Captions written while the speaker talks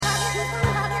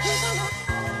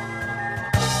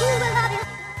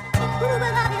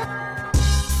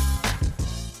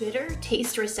bitter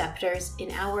taste receptors in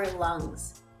our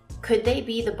lungs. Could they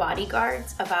be the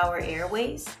bodyguards of our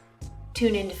airways?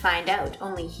 Tune in to find out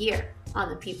only here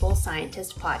on the People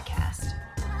Scientist podcast.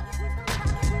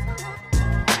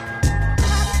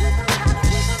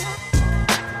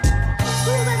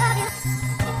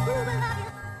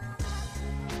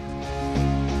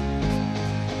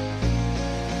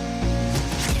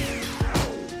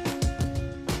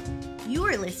 You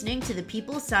are listening to the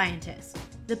People Scientist,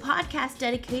 the podcast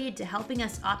dedicated to helping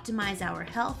us optimize our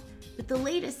health with the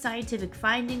latest scientific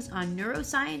findings on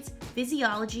neuroscience,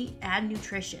 physiology, and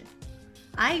nutrition.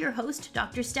 I, your host,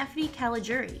 Dr. Stephanie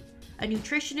Caligiuri, a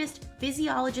nutritionist,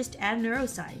 physiologist, and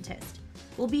neuroscientist,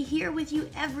 will be here with you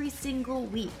every single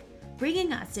week,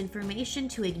 bringing us information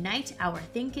to ignite our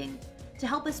thinking, to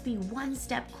help us be one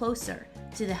step closer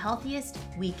to the healthiest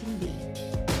we can be.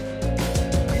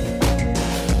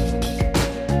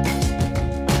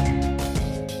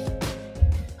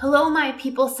 Hello, my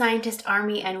People Scientist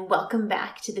Army, and welcome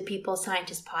back to the People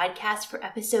Scientist Podcast for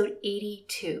episode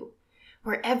 82,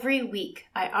 where every week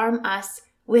I arm us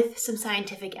with some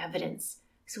scientific evidence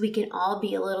so we can all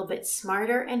be a little bit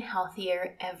smarter and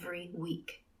healthier every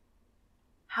week.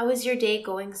 How is your day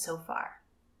going so far?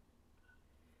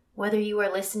 Whether you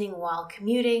are listening while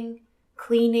commuting,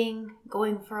 cleaning,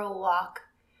 going for a walk,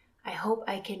 I hope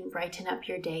I can brighten up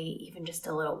your day even just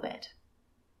a little bit.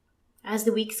 As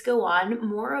the weeks go on,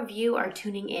 more of you are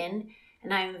tuning in,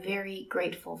 and I am very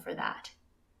grateful for that.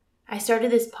 I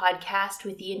started this podcast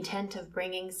with the intent of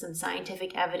bringing some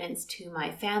scientific evidence to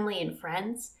my family and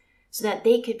friends so that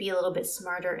they could be a little bit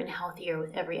smarter and healthier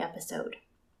with every episode.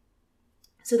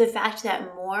 So the fact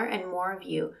that more and more of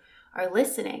you are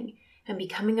listening and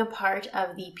becoming a part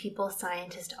of the People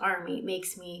Scientist Army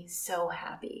makes me so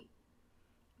happy.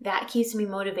 That keeps me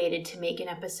motivated to make an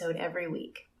episode every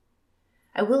week.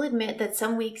 I will admit that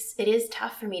some weeks it is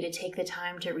tough for me to take the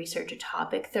time to research a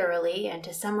topic thoroughly and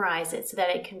to summarize it so that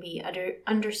it can be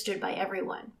understood by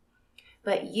everyone.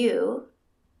 But you,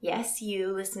 yes,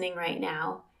 you listening right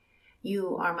now,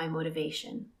 you are my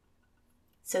motivation.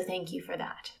 So thank you for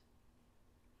that.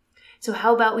 So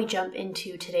how about we jump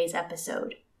into today's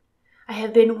episode? I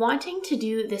have been wanting to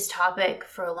do this topic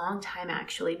for a long time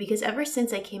actually, because ever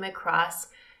since I came across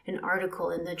an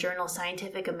article in the journal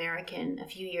Scientific American a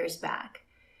few years back,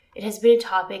 it has been a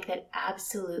topic that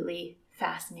absolutely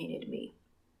fascinated me.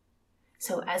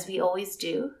 So as we always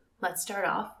do, let's start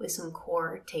off with some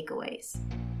core takeaways.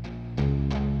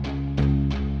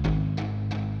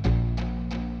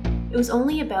 It was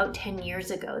only about 10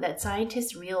 years ago that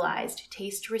scientists realized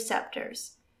taste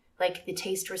receptors, like the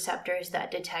taste receptors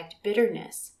that detect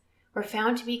bitterness, were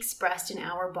found to be expressed in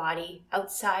our body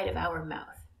outside of our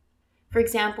mouth. For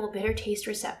example, bitter taste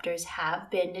receptors have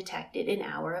been detected in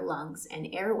our lungs and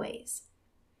airways.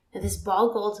 Now, this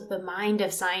boggled the mind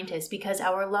of scientists because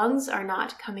our lungs are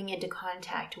not coming into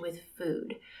contact with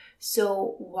food.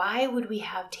 So why would we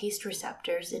have taste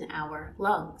receptors in our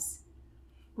lungs?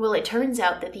 Well, it turns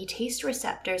out that the taste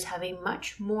receptors have a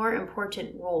much more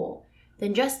important role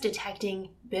than just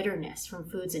detecting bitterness from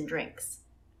foods and drinks.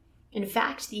 In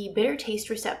fact, the bitter taste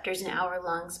receptors in our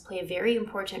lungs play a very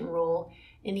important role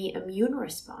in the immune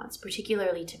response,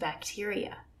 particularly to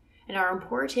bacteria, and are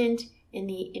important in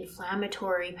the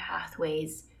inflammatory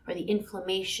pathways or the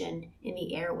inflammation in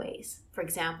the airways, for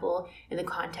example, in the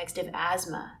context of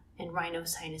asthma and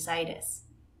rhinosinusitis.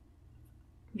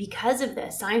 Because of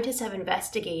this, scientists have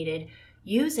investigated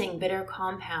using bitter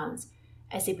compounds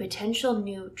as a potential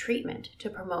new treatment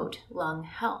to promote lung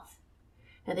health.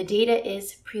 Now, the data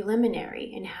is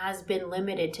preliminary and has been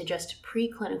limited to just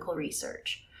preclinical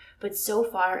research, but so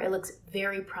far it looks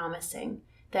very promising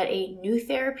that a new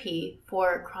therapy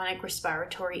for chronic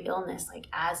respiratory illness like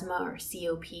asthma or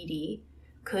COPD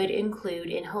could include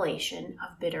inhalation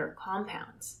of bitter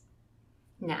compounds.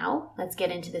 Now, let's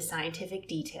get into the scientific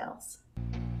details.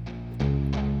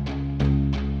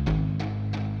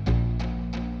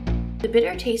 The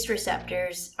bitter taste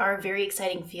receptors are a very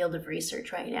exciting field of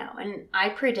research right now, and I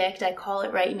call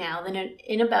it right now, that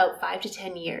in about 5 to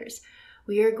 10 years,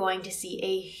 we are going to see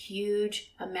a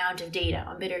huge amount of data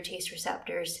on bitter taste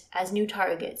receptors as new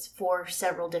targets for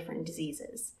several different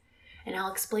diseases. And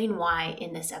I'll explain why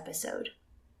in this episode.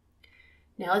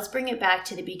 Now let's bring it back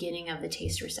to the beginning of the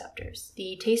taste receptors.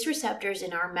 The taste receptors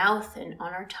in our mouth and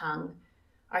on our tongue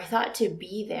are thought to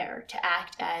be there to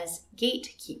act as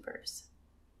gatekeepers.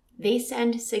 They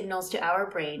send signals to our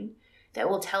brain that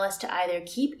will tell us to either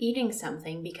keep eating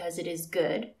something because it is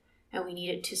good and we need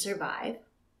it to survive,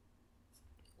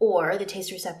 or the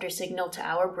taste receptor signal to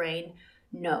our brain,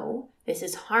 no, this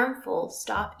is harmful,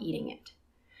 stop eating it.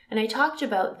 And I talked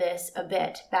about this a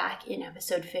bit back in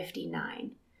episode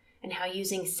 59, and how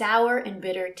using sour and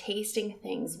bitter tasting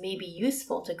things may be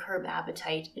useful to curb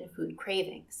appetite and food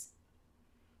cravings.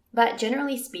 But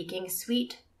generally speaking,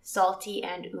 sweet, salty,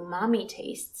 and umami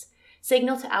tastes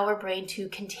signal to our brain to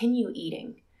continue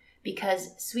eating,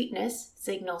 because sweetness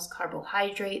signals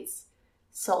carbohydrates,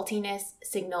 saltiness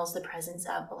signals the presence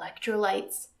of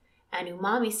electrolytes, and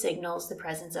umami signals the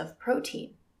presence of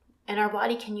protein. And our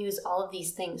body can use all of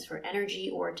these things for energy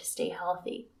or to stay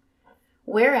healthy.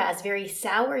 Whereas very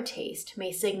sour taste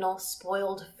may signal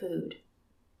spoiled food,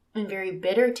 and very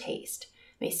bitter taste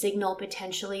may signal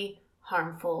potentially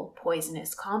harmful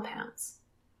poisonous compounds.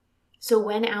 So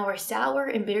when our sour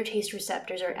and bitter taste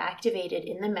receptors are activated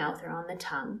in the mouth or on the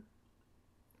tongue,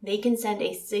 they can send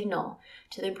a signal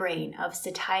to the brain of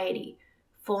satiety,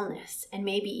 fullness, and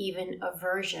maybe even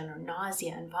aversion or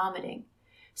nausea and vomiting,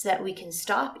 so that we can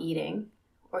stop eating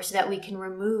or so that we can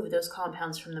remove those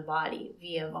compounds from the body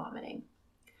via vomiting.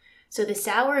 So the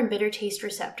sour and bitter taste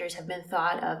receptors have been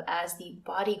thought of as the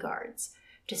bodyguards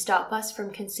to stop us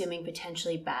from consuming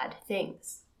potentially bad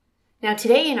things. Now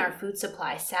today in our food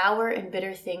supply, sour and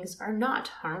bitter things are not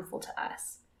harmful to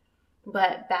us.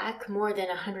 But back more than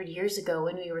 100 years ago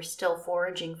when we were still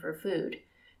foraging for food,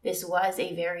 this was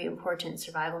a very important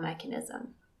survival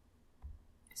mechanism.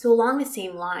 So along the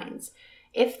same lines,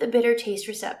 if the bitter taste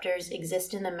receptors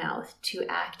exist in the mouth to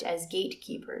act as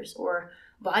gatekeepers or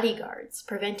bodyguards,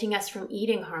 preventing us from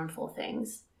eating harmful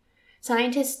things,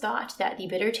 scientists thought that the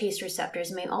bitter taste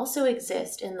receptors may also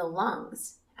exist in the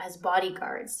lungs as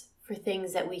bodyguards for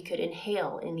things that we could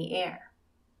inhale in the air.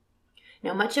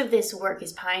 Now, much of this work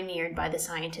is pioneered by the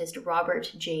scientist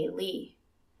Robert J. Lee.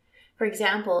 For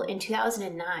example, in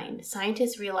 2009,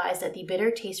 scientists realized that the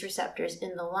bitter taste receptors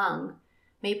in the lung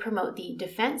may promote the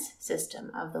defense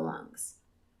system of the lungs.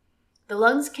 The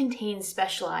lungs contain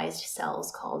specialized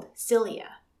cells called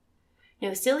cilia.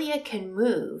 Now, cilia can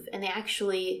move, and they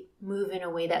actually move in a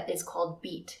way that is called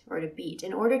beat, or to beat,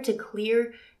 in order to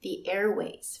clear the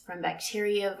airways from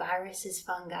bacteria, viruses,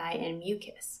 fungi, and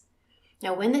mucus.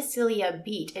 Now, when the cilia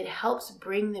beat, it helps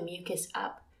bring the mucus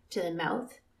up to the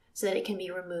mouth so that it can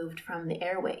be removed from the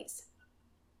airways.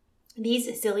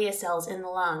 These cilia cells in the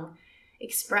lung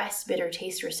express bitter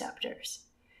taste receptors,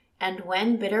 and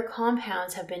when bitter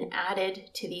compounds have been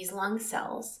added to these lung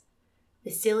cells,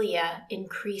 the cilia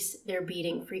increase their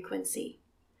beating frequency,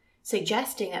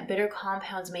 suggesting that bitter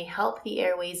compounds may help the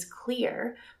airways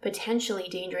clear potentially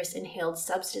dangerous inhaled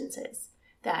substances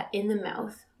that in the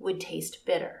mouth would taste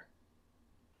bitter.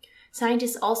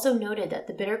 Scientists also noted that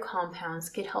the bitter compounds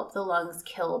could help the lungs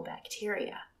kill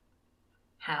bacteria.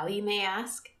 How, you may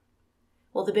ask?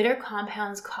 Well, the bitter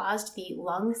compounds caused the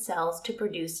lung cells to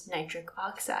produce nitric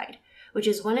oxide, which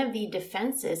is one of the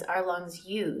defenses our lungs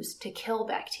use to kill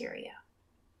bacteria.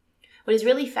 What is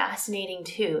really fascinating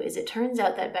too is it turns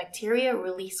out that bacteria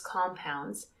release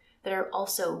compounds that are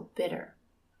also bitter.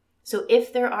 So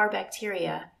if there are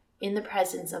bacteria in the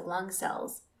presence of lung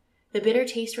cells, the bitter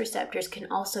taste receptors can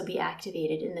also be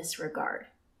activated in this regard.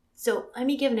 So let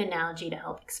me give an analogy to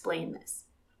help explain this.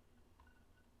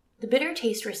 The bitter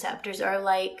taste receptors are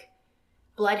like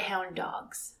bloodhound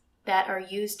dogs that are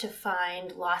used to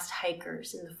find lost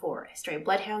hikers in the forest, right?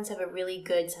 Bloodhounds have a really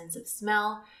good sense of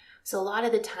smell, so a lot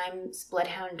of the times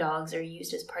bloodhound dogs are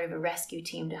used as part of a rescue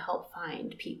team to help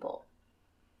find people.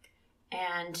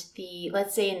 And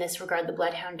let's say in this regard, the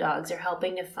bloodhound dogs are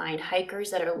helping to find hikers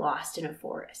that are lost in a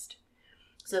forest.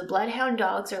 So the bloodhound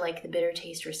dogs are like the bitter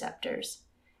taste receptors,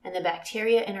 and the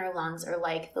bacteria in our lungs are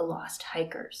like the lost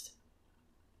hikers.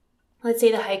 Let's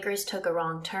say the hikers took a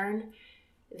wrong turn.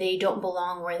 They don't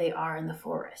belong where they are in the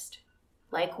forest.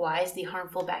 Likewise, the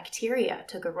harmful bacteria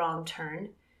took a wrong turn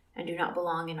and do not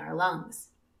belong in our lungs.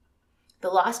 The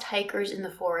lost hikers in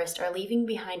the forest are leaving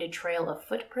behind a trail of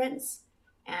footprints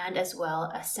and as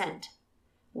well a scent,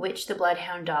 which the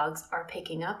bloodhound dogs are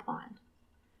picking up on.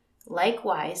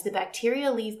 Likewise, the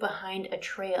bacteria leave behind a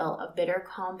trail of bitter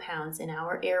compounds in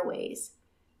our airways,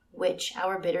 which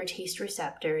our bitter taste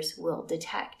receptors will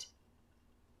detect.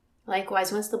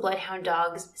 Likewise, once the bloodhound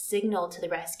dogs signal to the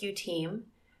rescue team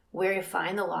where to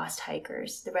find the lost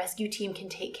hikers, the rescue team can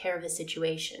take care of the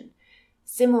situation.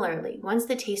 Similarly, once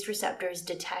the taste receptors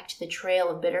detect the trail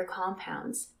of bitter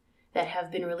compounds that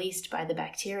have been released by the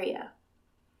bacteria,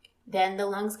 then the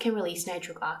lungs can release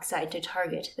nitric oxide to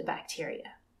target the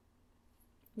bacteria.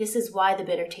 This is why the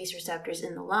bitter taste receptors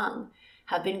in the lung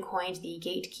have been coined the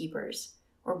gatekeepers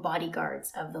or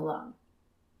bodyguards of the lung.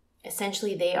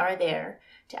 Essentially, they are there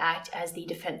to act as the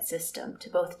defense system to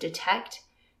both detect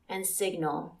and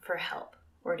signal for help,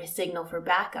 or to signal for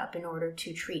backup in order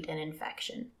to treat an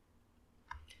infection.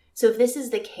 So if this is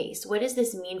the case, what does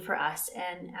this mean for us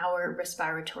and our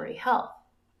respiratory health?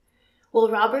 Well,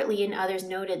 Robert Lee and others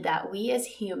noted that we as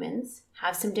humans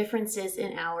have some differences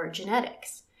in our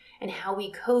genetics and how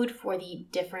we code for the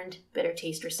different bitter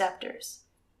taste receptors.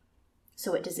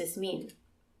 So what does this mean?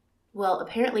 Well,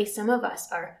 apparently some of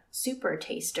us are super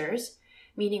tasters,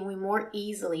 meaning we more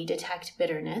easily detect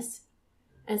bitterness,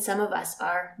 and some of us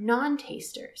are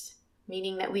non-tasters,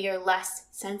 meaning that we are less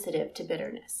sensitive to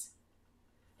bitterness.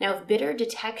 Now, if bitter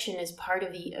detection is part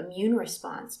of the immune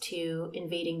response to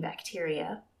invading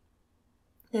bacteria,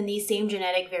 then these same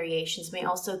genetic variations may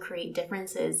also create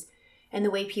differences in the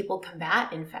way people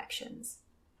combat infections.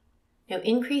 Now,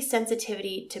 increased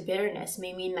sensitivity to bitterness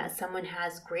may mean that someone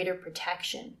has greater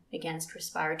protection against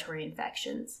respiratory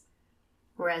infections,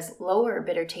 whereas lower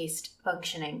bitter taste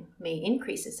functioning may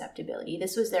increase susceptibility.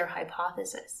 This was their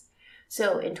hypothesis.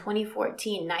 So in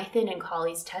 2014, Nathan and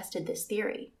colleagues tested this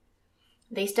theory.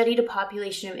 They studied a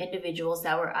population of individuals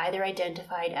that were either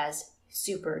identified as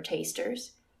super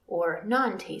tasters or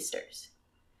non-tasters.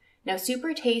 Now,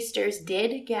 super tasters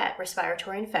did get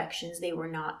respiratory infections. They were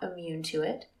not immune to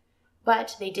it,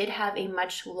 but they did have a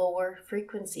much lower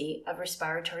frequency of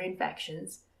respiratory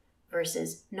infections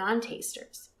versus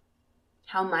non-tasters.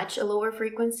 How much a lower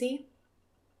frequency?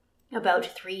 About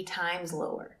 3 times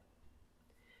lower.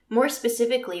 More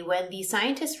specifically, when the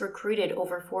scientists recruited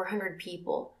over 400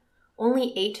 people,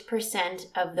 only 8%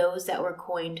 of those that were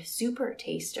coined super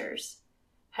tasters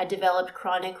had developed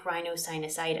chronic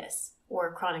rhinosinusitis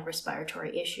or chronic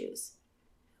respiratory issues,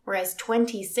 whereas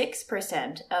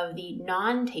 26% of the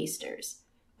non-tasters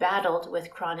battled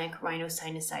with chronic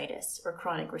rhinosinusitis or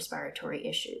chronic respiratory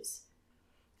issues.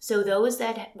 So those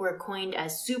that were coined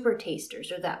as super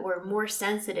tasters, or that were more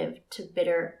sensitive to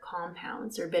bitter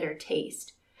compounds or bitter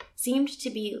taste, seemed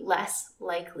to be less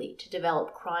likely to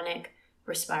develop chronic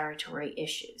respiratory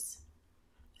issues.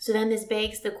 So then this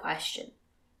begs the question,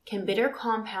 can bitter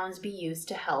compounds be used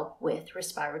to help with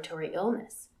respiratory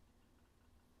illness?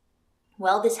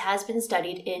 Well, this has been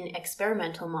studied in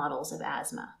experimental models of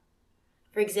asthma.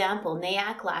 For example,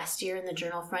 Nayak last year in the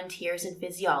journal Frontiers in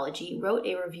Physiology wrote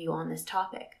a review on this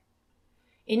topic.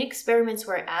 In experiments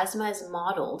where asthma is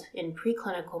modeled in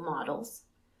preclinical models,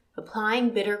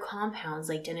 applying bitter compounds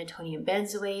like denatonium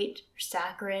benzoate or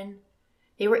saccharin,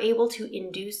 they were able to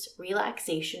induce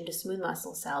relaxation to smooth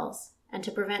muscle cells and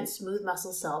to prevent smooth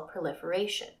muscle cell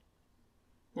proliferation.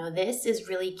 Now, this is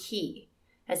really key,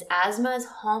 as asthma is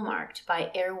hallmarked by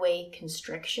airway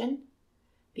constriction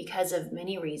because of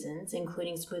many reasons,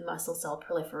 including smooth muscle cell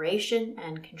proliferation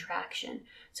and contraction.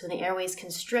 So when the airways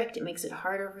constrict, it makes it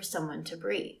harder for someone to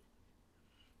breathe.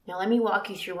 Now, let me walk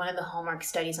you through one of the hallmark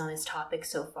studies on this topic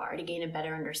so far to gain a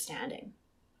better understanding.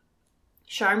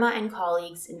 Sharma and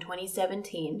colleagues in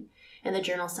 2017 in the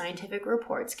journal Scientific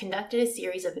Reports conducted a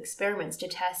series of experiments to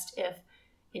test if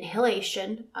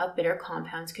inhalation of bitter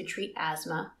compounds could treat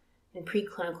asthma in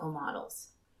preclinical models.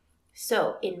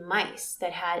 So, in mice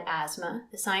that had asthma,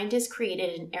 the scientists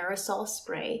created an aerosol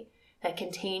spray that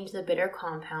contained the bitter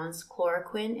compounds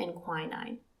chloroquine and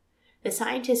quinine. The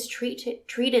scientists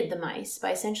treated the mice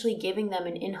by essentially giving them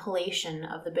an inhalation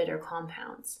of the bitter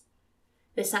compounds.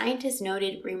 The scientists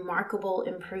noted remarkable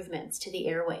improvements to the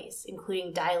airways,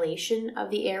 including dilation of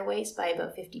the airways by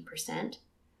about 50%,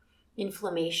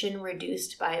 inflammation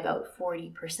reduced by about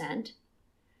 40%.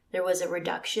 There was a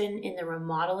reduction in the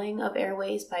remodeling of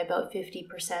airways by about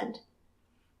 50%,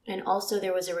 and also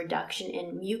there was a reduction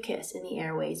in mucus in the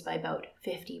airways by about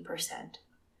 50%.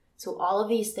 So all of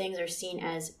these things are seen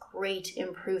as great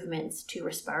improvements to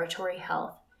respiratory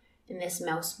health in this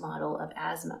mouse model of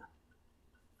asthma.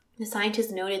 The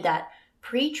scientists noted that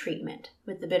pre-treatment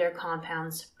with the bitter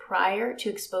compounds prior to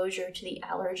exposure to the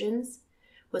allergens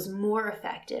was more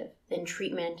effective than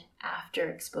treatment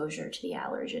after exposure to the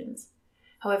allergens.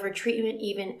 However, treatment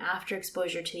even after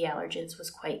exposure to the allergens was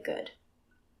quite good.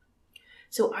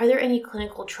 So are there any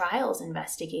clinical trials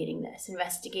investigating this,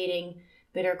 investigating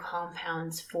bitter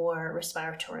compounds for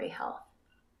respiratory health?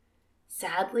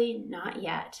 Sadly, not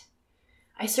yet.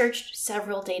 I searched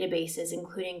several databases,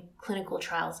 including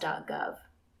clinicaltrials.gov.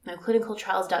 Now,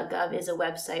 clinicaltrials.gov is a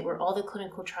website where all the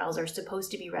clinical trials are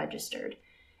supposed to be registered,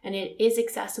 and it is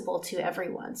accessible to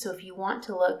everyone. So if you want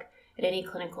to look at any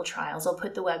clinical trials, I'll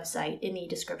put the website in the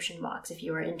description box if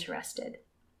you are interested.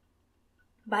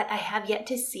 But I have yet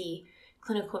to see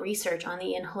clinical research on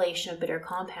the inhalation of bitter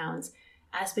compounds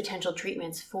as potential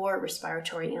treatments for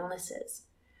respiratory illnesses.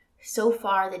 So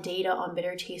far, the data on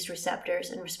bitter taste receptors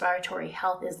and respiratory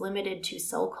health is limited to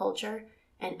cell culture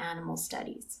and animal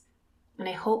studies. And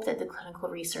I hope that the clinical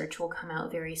research will come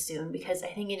out very soon because I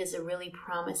think it is a really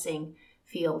promising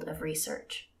field of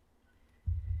research.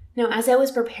 Now, as I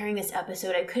was preparing this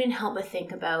episode, I couldn't help but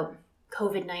think about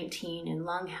COVID-19 and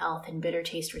lung health and bitter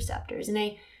taste receptors. And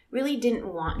I really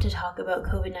didn't want to talk about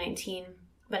COVID-19,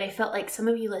 but I felt like some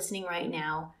of you listening right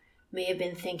now may have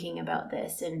been thinking about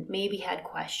this and maybe had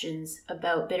questions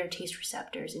about bitter taste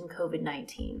receptors in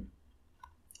COVID-19.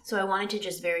 So I wanted to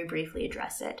just very briefly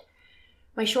address it.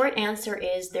 My short answer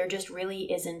is there just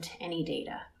really isn't any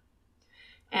data.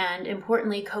 And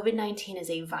importantly, COVID-19 is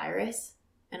a virus,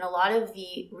 and a lot of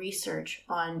the research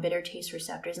on bitter taste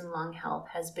receptors and lung health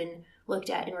has been looked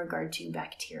at in regard to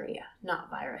bacteria, not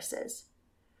viruses.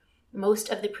 Most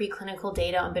of the preclinical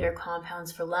data on bitter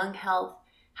compounds for lung health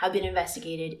have been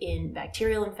investigated in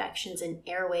bacterial infections and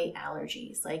airway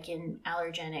allergies, like in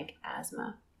allergenic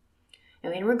asthma.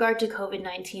 Now, in regard to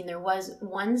COVID-19, there was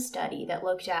one study that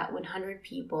looked at 100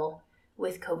 people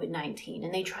with COVID-19,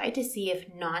 and they tried to see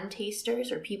if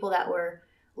non-tasters, or people that were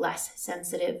less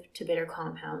sensitive to bitter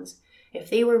compounds, if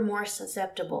they were more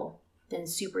susceptible than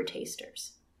super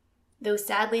tasters. Though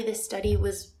sadly, this study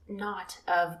was not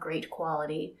of great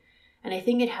quality, and I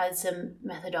think it had some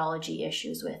methodology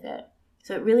issues with it.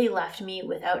 So it really left me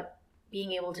without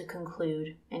being able to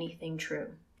conclude anything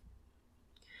true.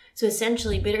 So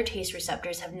essentially, bitter taste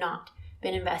receptors have not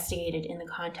been investigated in the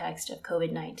context of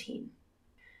COVID-19.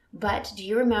 But do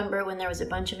you remember when there was a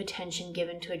bunch of attention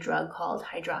given to a drug called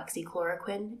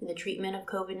hydroxychloroquine in the treatment of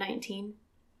COVID-19?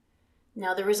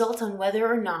 Now, the results on whether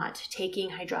or not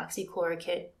taking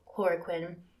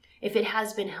hydroxychloroquine, if it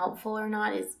has been helpful or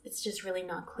not, it's just really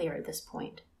not clear at this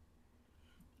point.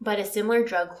 But a similar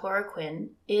drug,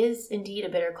 chloroquine, is indeed a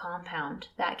bitter compound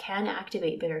that can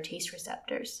activate bitter taste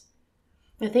receptors.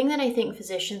 The thing that I think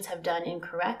physicians have done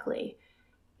incorrectly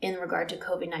in regard to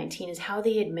COVID-19 is how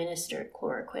they administered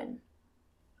chloroquine.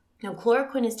 Now,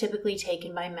 chloroquine is typically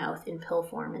taken by mouth in pill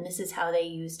form, and this is how they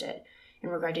used it in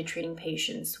regard to treating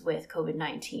patients with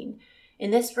COVID-19. In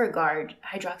this regard,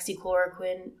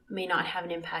 hydroxychloroquine may not have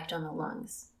an impact on the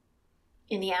lungs.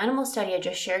 In the animal study I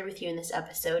just shared with you in this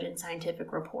episode in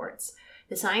Scientific Reports,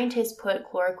 the scientists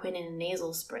put chloroquine in a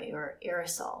nasal spray or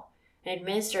aerosol and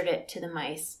administered it to the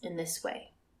mice in this way.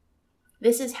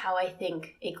 This is how I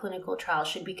think a clinical trial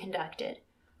should be conducted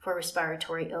for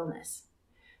respiratory illness.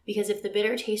 Because if the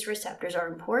bitter taste receptors are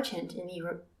important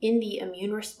in the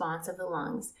immune response of the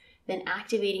lungs, then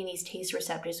activating these taste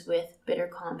receptors with bitter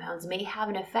compounds may have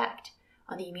an effect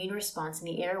on the immune response in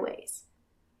the airways.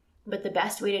 But the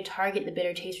best way to target the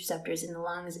bitter taste receptors in the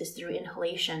lungs is through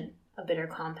inhalation of bitter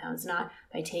compounds, not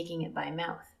by taking it by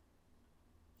mouth.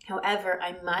 However,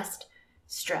 I must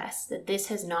stress that this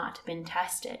has not been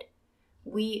tested.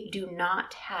 We do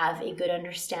not have a good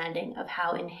understanding of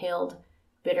how inhaled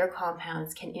bitter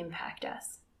compounds can impact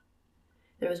us.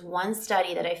 There was one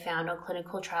study that I found on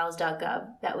clinicaltrials.gov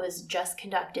that was just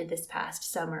conducted this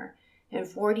past summer in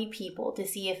 40 people to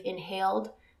see if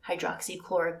inhaled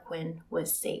hydroxychloroquine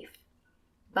was safe.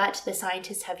 But the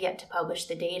scientists have yet to publish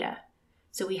the data,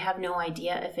 so we have no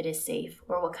idea if it is safe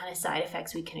or what kind of side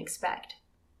effects we can expect.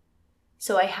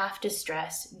 So I have to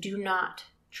stress, do not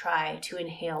try to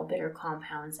inhale bitter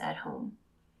compounds at home.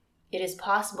 It is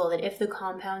possible that if the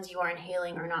compounds you are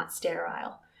inhaling are not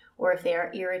sterile, or if they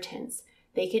are irritants,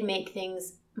 they could make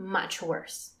things much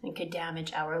worse and could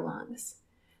damage our lungs.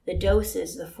 The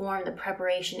doses, the form, the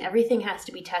preparation, everything has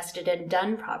to be tested and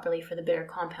done properly for the bitter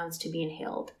compounds to be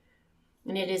inhaled.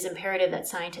 And it is imperative that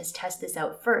scientists test this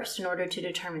out first in order to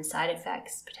determine side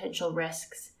effects, potential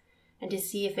risks, and to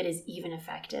see if it is even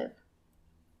effective.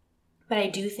 But I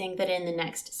do think that in the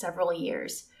next several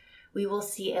years, we will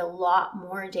see a lot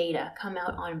more data come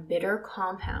out on bitter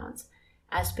compounds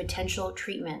as potential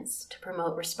treatments to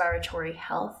promote respiratory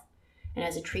health and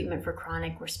as a treatment for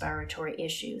chronic respiratory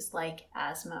issues like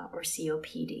asthma or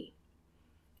COPD.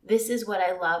 This is what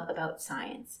I love about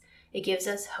science. It gives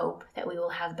us hope that we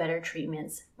will have better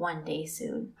treatments one day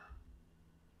soon.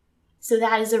 So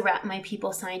that is a wrap, my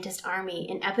people scientist army.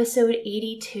 In episode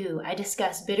 82, I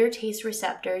discuss bitter taste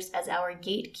receptors as our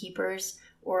gatekeepers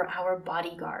or our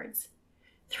bodyguards.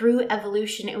 Through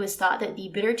evolution, it was thought that the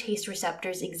bitter taste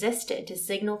receptors existed to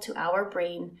signal to our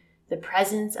brain the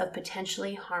presence of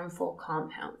potentially harmful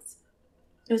compounds.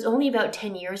 It was only about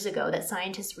 10 years ago that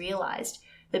scientists realized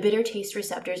the bitter taste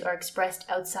receptors are expressed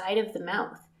outside of the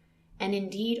mouth, and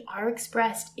indeed are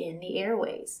expressed in the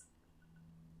airways.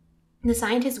 The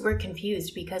scientists were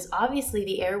confused because obviously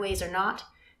the airways are not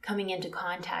coming into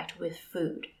contact with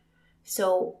food.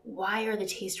 So why are the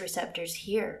taste receptors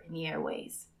here in the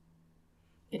airways?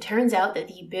 It turns out that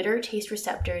the bitter taste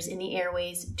receptors in the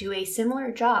airways do a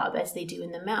similar job as they do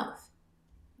in the mouth,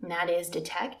 and that is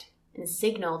detect and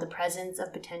signal the presence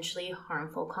of potentially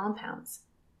harmful compounds.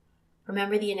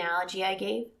 Remember the analogy I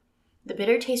gave? The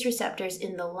bitter taste receptors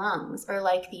in the lungs are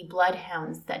like the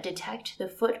bloodhounds that detect the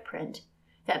footprint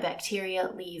that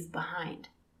bacteria leave behind.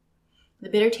 The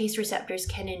bitter taste receptors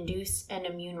can induce an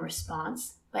immune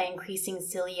response by increasing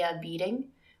cilia beating,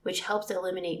 which helps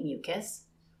eliminate mucus,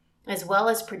 as well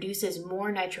as produces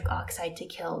more nitric oxide to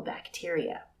kill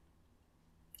bacteria.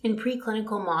 In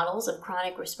preclinical models of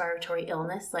chronic respiratory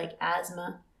illness like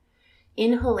asthma,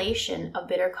 inhalation of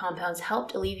bitter compounds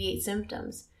helped alleviate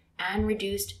symptoms and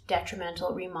reduced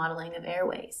detrimental remodeling of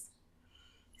airways.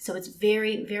 So it's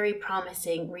very, very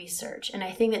promising research, and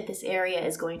I think that this area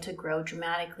is going to grow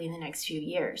dramatically in the next few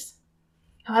years.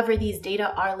 However, these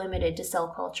data are limited to cell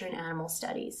culture and animal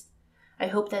studies. I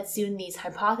hope that soon these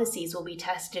hypotheses will be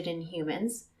tested in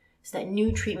humans so that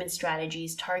new treatment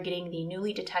strategies targeting the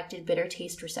newly detected bitter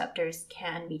taste receptors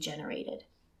can be generated.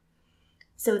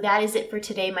 So that is it for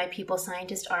today, my People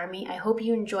Scientist Army. I hope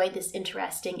you enjoyed this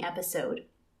interesting episode.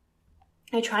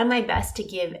 I try my best to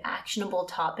give actionable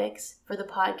topics for the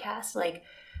podcast, like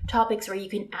topics where you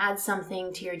can add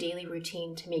something to your daily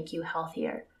routine to make you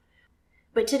healthier.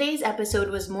 But today's episode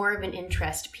was more of an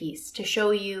interest piece to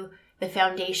show you the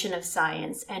foundation of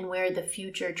science and where the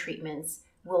future treatments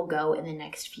will go in the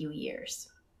next few years.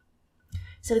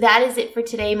 So that is it for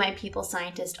today, my People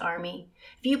Scientist Army.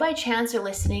 If you by chance are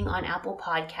listening on Apple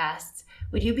Podcasts,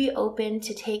 would you be open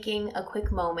to taking a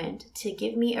quick moment to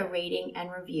give me a rating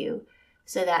and review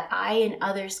so that I and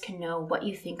others can know what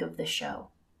you think of the show?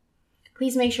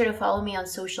 Please make sure to follow me on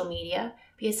social media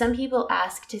because some people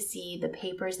ask to see the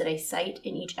papers that I cite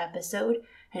in each episode,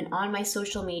 and on my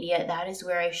social media, that is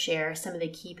where I share some of the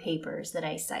key papers that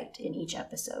I cite in each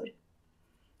episode.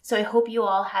 So I hope you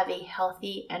all have a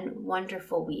healthy and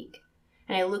wonderful week,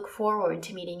 and I look forward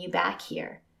to meeting you back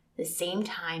here, the same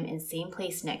time and same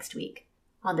place next week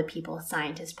on the People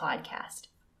Scientist Podcast.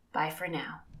 Bye for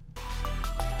now.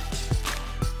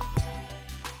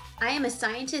 I am a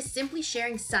scientist simply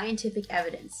sharing scientific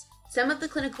evidence. Some of the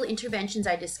clinical interventions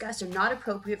I discuss are not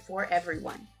appropriate for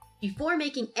everyone. Before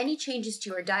making any changes to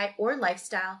your diet or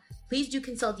lifestyle, please do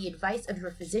consult the advice of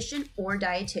your physician or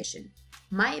dietitian.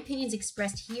 My opinions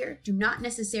expressed here do not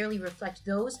necessarily reflect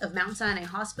those of Mount Sinai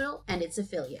Hospital and its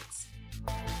affiliates.